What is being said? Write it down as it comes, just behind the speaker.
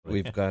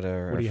we've got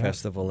our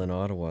festival in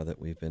Ottawa that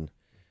we've been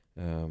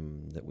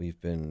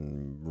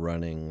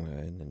running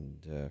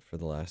and for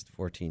the last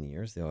 14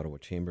 years, the Ottawa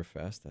Chamber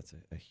Fest. That's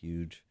a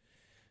huge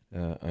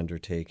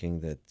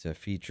undertaking that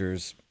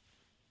features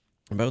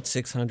about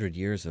 600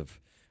 years of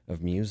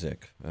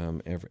music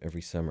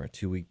every summer, a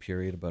 2-week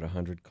period, about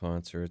 100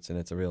 concerts, and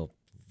it's a real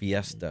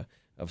fiesta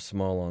of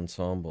small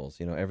ensembles.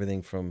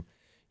 Everything from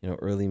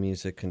early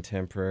music,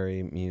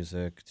 contemporary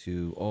music,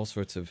 to all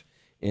sorts of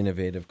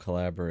innovative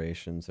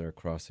collaborations that are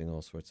crossing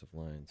all sorts of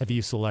lines. Have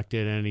you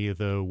selected any of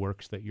the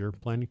works that you're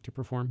planning to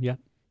perform yet?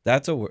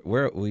 That's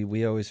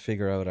we always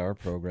figure out our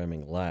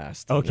programming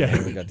last.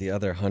 Okay, we got the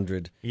other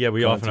 100. Yeah,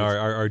 we concerts. often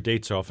our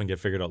dates often get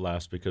figured out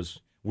last because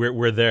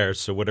we're there.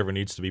 So whatever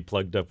needs to be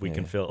plugged up, we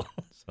can fill.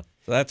 So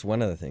that's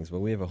one of the things. But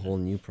we have a whole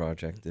new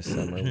project this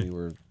summer. We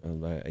were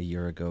a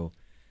year ago.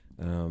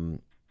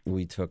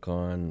 We took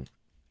on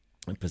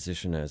a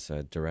position as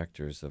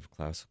directors of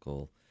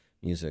classical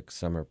music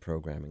summer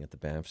programming at the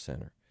Banff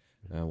Centre,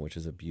 which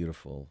is a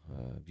beautiful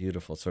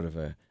sort of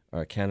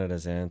our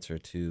Canada's answer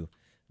to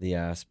the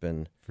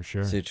Aspen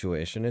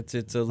situation. It's a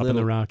up little in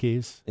the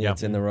Rockies. Yeah,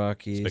 it's in the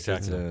Rockies.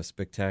 Spectacular. It's a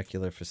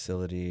spectacular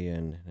facility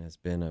and has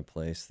been a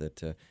place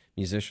that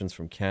musicians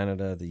from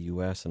Canada, the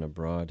U.S., and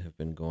abroad have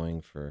been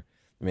going for.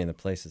 I mean, the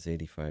place is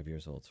 85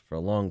 years old, so for a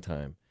long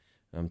time.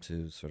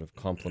 To sort of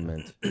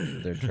complement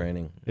their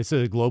training. It's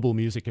a global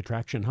music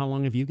attraction. How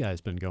long have you guys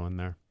been going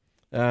there?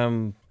 I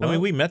mean,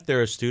 we met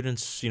there as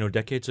students,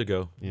 decades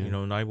ago. Yeah.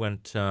 And I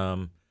went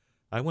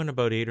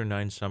about 8 or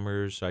 9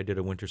 summers. I did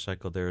a winter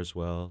cycle there as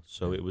well.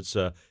 So it was,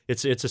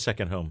 it's a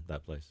second home,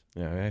 that place.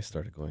 Yeah, I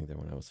started going there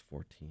when I was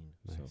 14.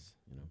 Nice. So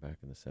back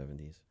in the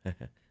 70s.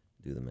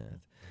 Do the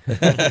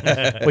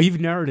math. Well, you've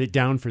narrowed it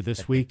down for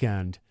this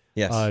weekend.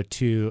 Yes.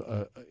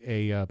 To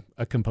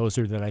a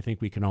composer that I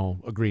think we can all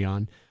agree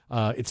on.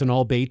 It's an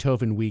all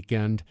Beethoven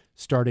weekend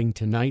starting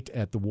tonight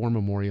at the War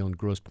Memorial in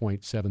Grosse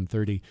Pointe,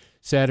 7:30.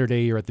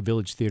 Saturday, you're at the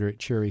Village Theater at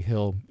Cherry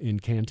Hill in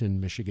Canton,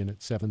 Michigan at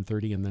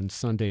 7:30. And then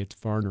Sunday, it's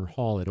Varner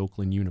Hall at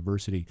Oakland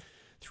University,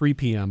 3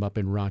 p.m. up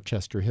in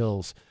Rochester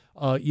Hills.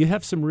 You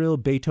have some real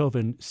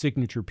Beethoven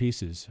signature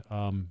pieces,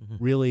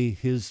 really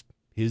his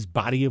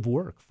body of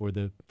work for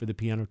the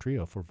piano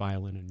trio, for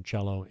violin and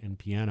cello and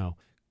piano.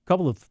 A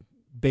couple of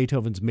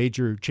Beethoven's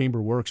major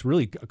chamber works,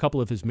 really a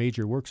couple of his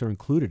major works are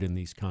included in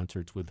these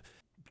concerts with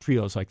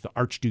trios like the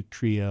Archduke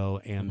Trio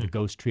and the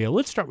Ghost Trio.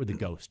 Let's start with the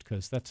Ghost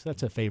because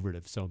that's a favorite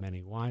of so many.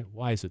 Why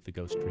is it the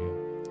Ghost Trio?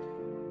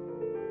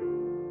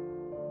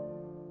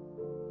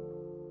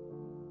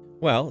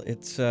 Well,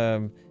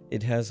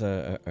 it has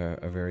a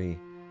very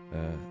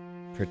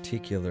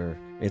particular.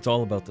 It's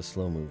all about the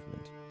slow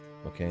movement,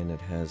 okay, and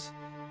it has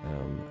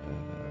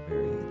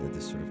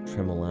this sort of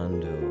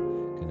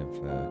tremolando kind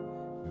of.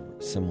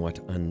 Somewhat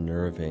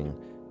unnerving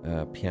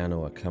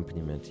piano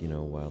accompaniment,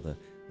 while the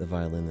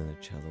violin and the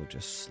cello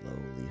just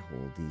slowly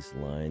hold these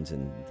lines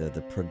and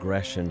the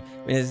progression.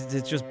 I mean,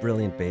 it's just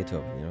brilliant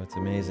Beethoven. It's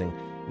amazing.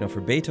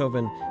 For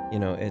Beethoven,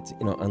 it's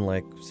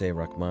unlike say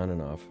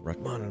Rachmaninoff.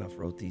 Rachmaninoff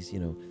wrote these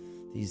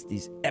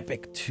these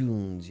epic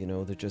tunes,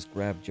 that just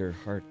grabbed your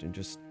heart and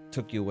just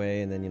took you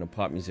away. And then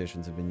pop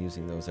musicians have been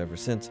using those ever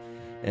since.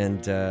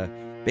 And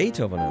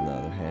Beethoven, on the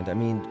other hand, I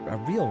mean, a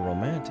real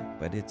romantic,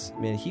 but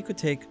he could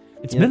take.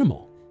 It's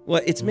minimal.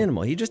 Well, it's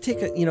minimal. You just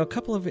take a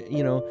couple of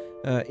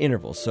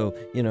intervals. So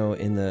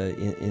in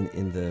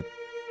the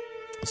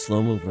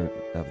slow movement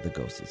of the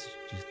Ghost, it's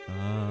just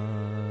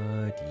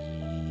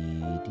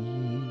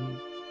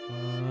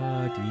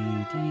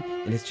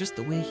and it's just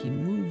the way he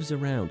moves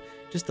around.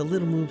 Just a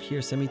little move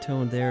here,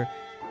 semitone there,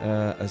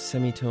 a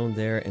semitone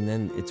there, and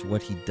then it's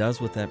what he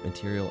does with that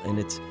material, and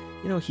it's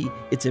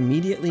it's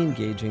immediately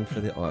engaging for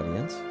the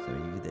audience.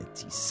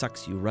 So he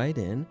sucks you right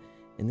in.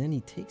 And then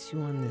he takes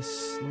you on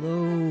this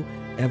slow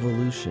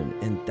evolution,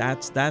 and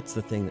that's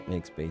the thing that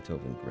makes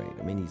Beethoven great.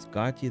 I mean, he's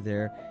got you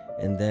there,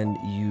 and then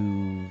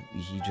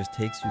he just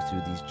takes you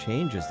through these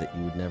changes that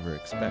you would never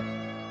expect.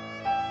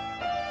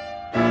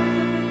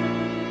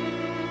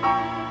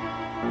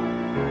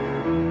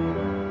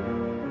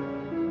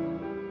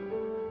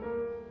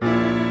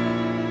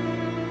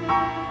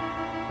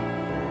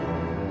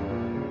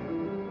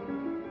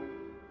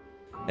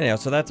 Anyhow,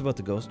 so that's about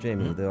the Ghost,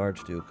 Jamie, the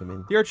Archduke. I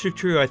mean, the Archduke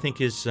Trio, I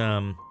think, is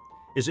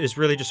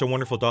really just a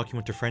wonderful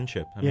document of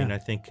friendship. I mean, I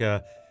think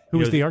who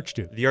was the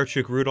Archduke? The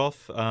Archduke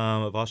Rudolf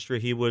of Austria.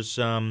 He was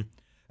a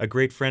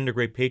great friend, a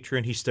great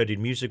patron. He studied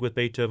music with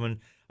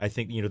Beethoven. I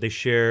think they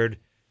shared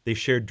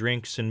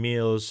drinks and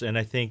meals, and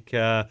I think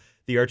the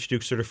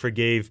Archduke sort of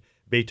forgave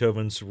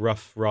Beethoven's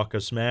rough,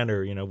 raucous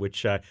manner,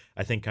 which I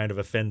think kind of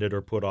offended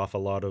or put off a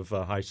lot of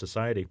high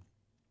society.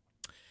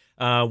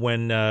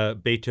 When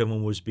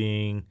Beethoven was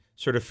being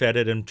sort of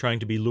feted and trying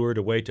to be lured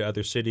away to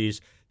other cities,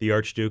 the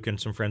Archduke and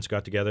some friends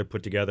got together,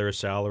 put together a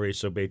salary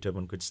so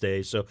Beethoven could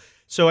stay. So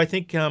I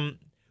think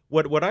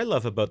what I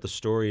love about the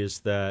story is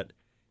that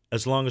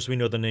as long as we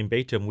know the name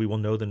Beethoven, we will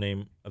know the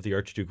name of the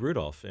Archduke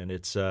Rudolf. And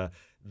it's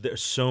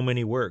there's so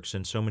many works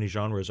and so many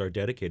genres are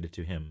dedicated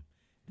to him.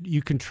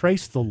 you can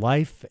trace the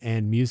life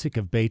and music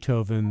of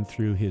Beethoven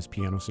through his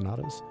piano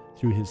sonatas,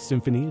 through his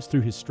symphonies,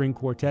 through his string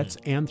quartets,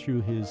 and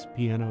through his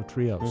piano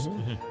trios.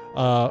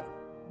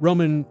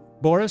 Roman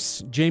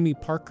Boris, Jamie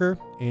Parker,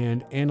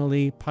 and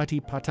Annalie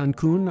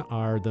Patipatankun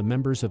are the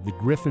members of the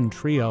Griffin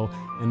Trio,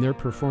 and they're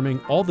performing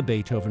all the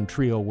Beethoven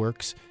Trio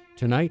works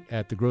tonight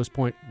at the Grosse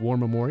Pointe War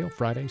Memorial,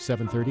 Friday,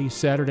 7:30.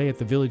 Saturday at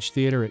the Village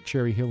Theatre at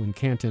Cherry Hill in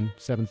Canton,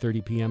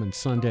 7:30 p.m. And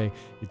Sunday,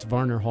 it's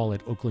Varner Hall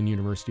at Oakland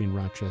University in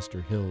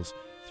Rochester Hills,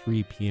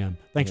 3 p.m.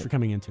 Thanks for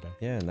coming in today.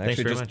 Yeah, and Thanks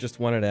actually very just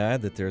wanted to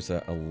add that there's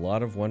a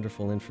lot of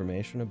wonderful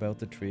information about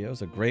the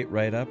trios, a great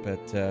write-up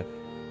at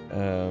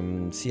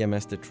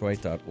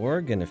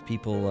cmsdetroit.org, and if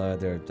people,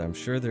 I'm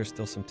sure there's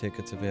still some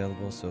tickets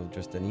available, so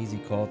just an easy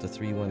call to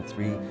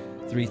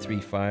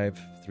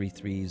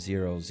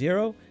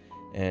 313-335-3300.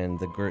 And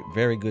the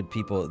very good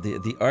people,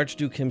 the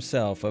Archduke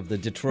himself of the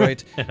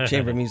Detroit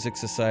Chamber Music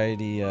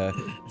Society,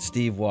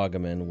 Steve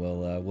Wagaman,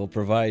 will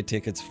provide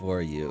tickets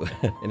for you.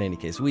 In any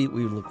case, we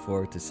look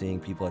forward to seeing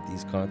people at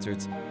these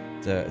concerts.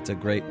 It's a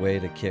great way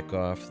to kick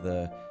off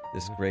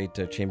this great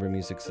Chamber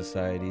Music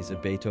Society's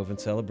Beethoven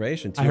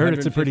celebration. I heard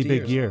it's a pretty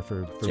big year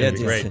for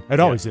great. It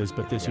always is,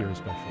 but this year is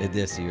special.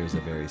 This year is a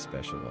very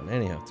special one.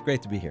 Anyhow, it's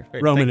great to be here.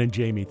 Great. Roman and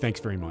Jamie,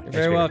 thanks very much. You're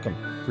very welcome.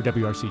 For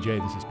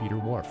WRCJ, this is Peter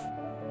Wharf.